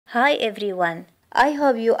Hi everyone, I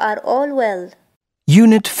hope you are all well.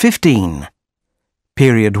 Unit 15,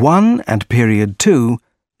 Period 1 and Period 2,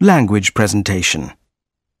 Language Presentation.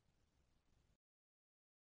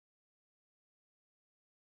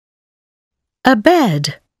 A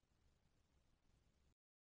bed.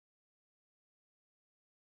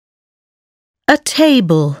 A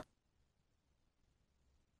table.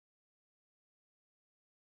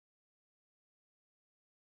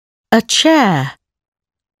 A chair.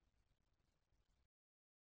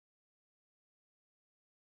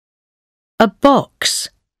 A box.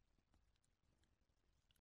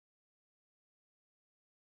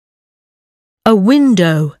 A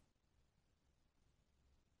window.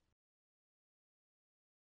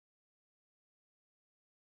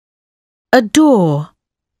 A door.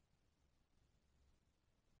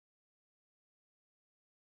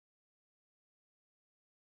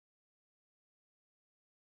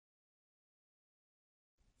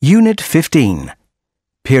 Unit 15,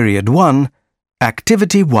 Period 1,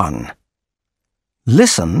 Activity 1.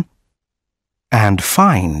 Listen and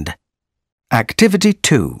find. Activity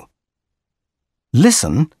 2.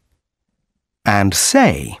 Listen and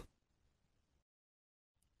say.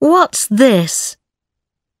 What's this?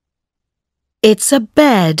 It's a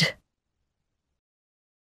bed.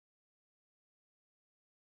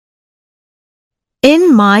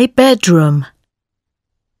 In my bedroom.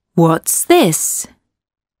 What's this?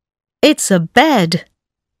 It's a bed.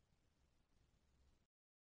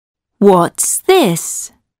 What's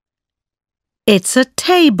this? It's a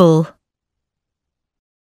table.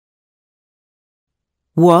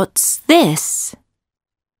 What's this?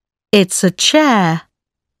 It's a chair.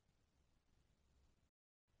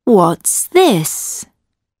 What's this?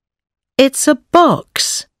 It's a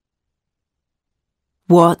box.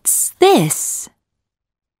 What's this?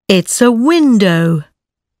 It's a window.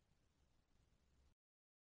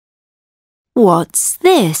 What's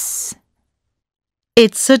this?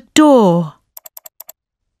 It's a door.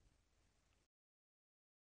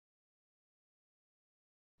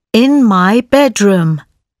 In my bedroom.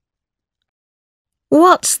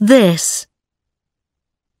 What's this?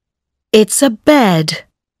 It's a bed.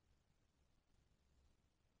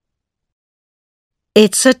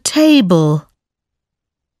 It's a table.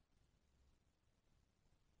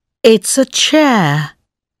 It's a chair.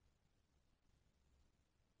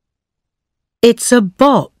 It's a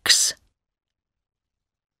box.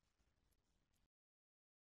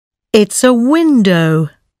 It's a window.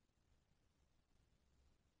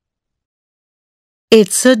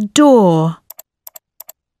 It's a door.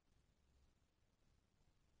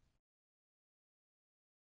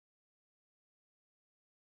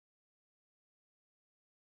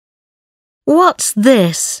 What's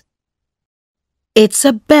this? It's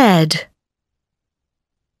a bed.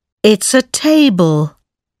 It's a table.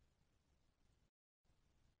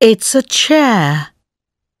 It's a chair.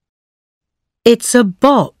 It's a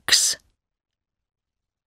box.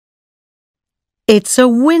 It's a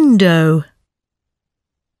window.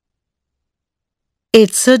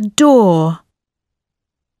 It's a door.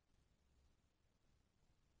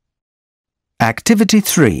 Activity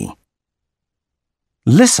 3.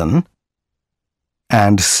 Listen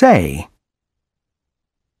and say.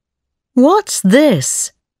 What's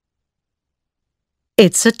this?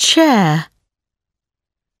 It's a chair.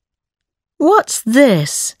 What's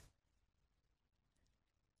this?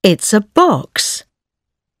 It's a box.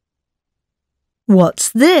 What's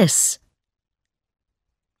this?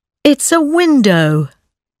 It's a window.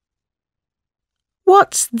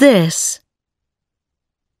 What's this?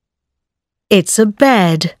 It's a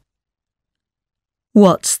bed.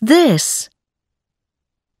 What's this?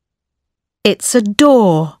 It's a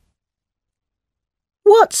door.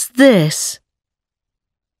 What's this?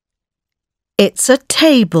 It's a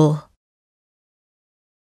table.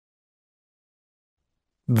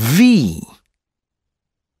 V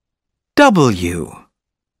W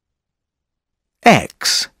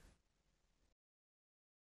X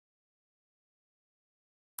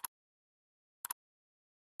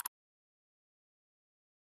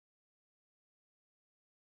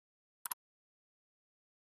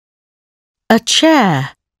A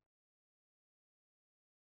chair.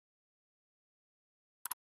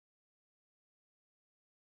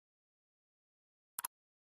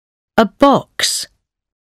 A box.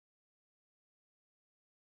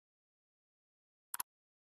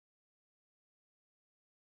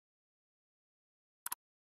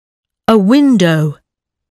 A window.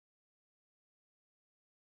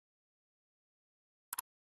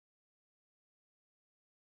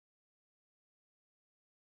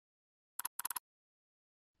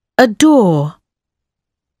 A door.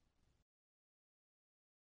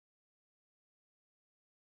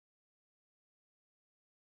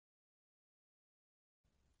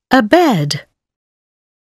 A bed.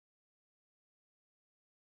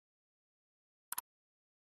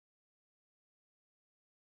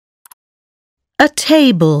 A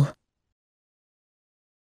table.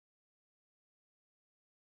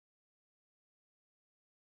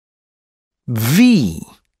 V.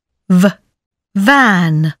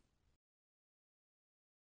 Van.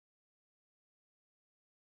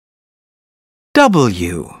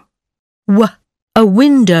 W. A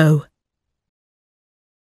window.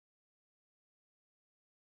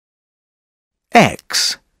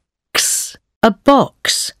 X. A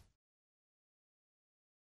box.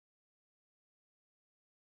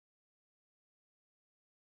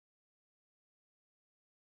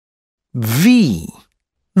 V.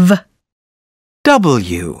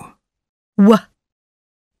 W.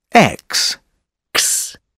 X.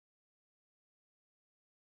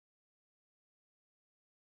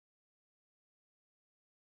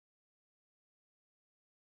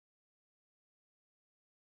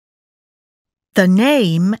 The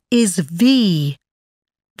name is V.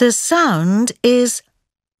 The sound is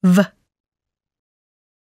V.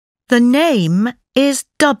 The name is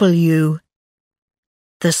W.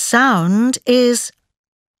 The sound is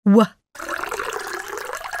W.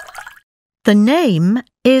 The name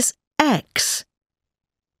is X.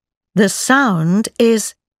 The sound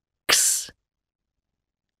is X.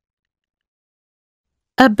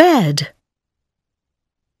 A bed.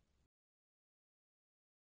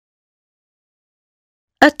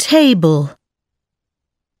 A table.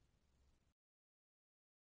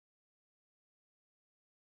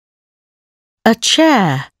 A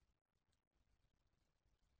chair.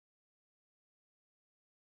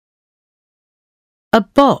 A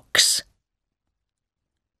box.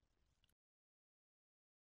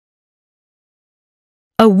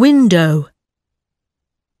 A window.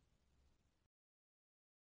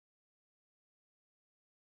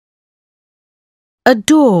 A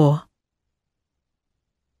door.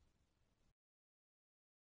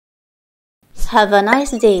 Have a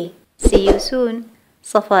nice day. See you soon.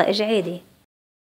 صفاء جعيدي.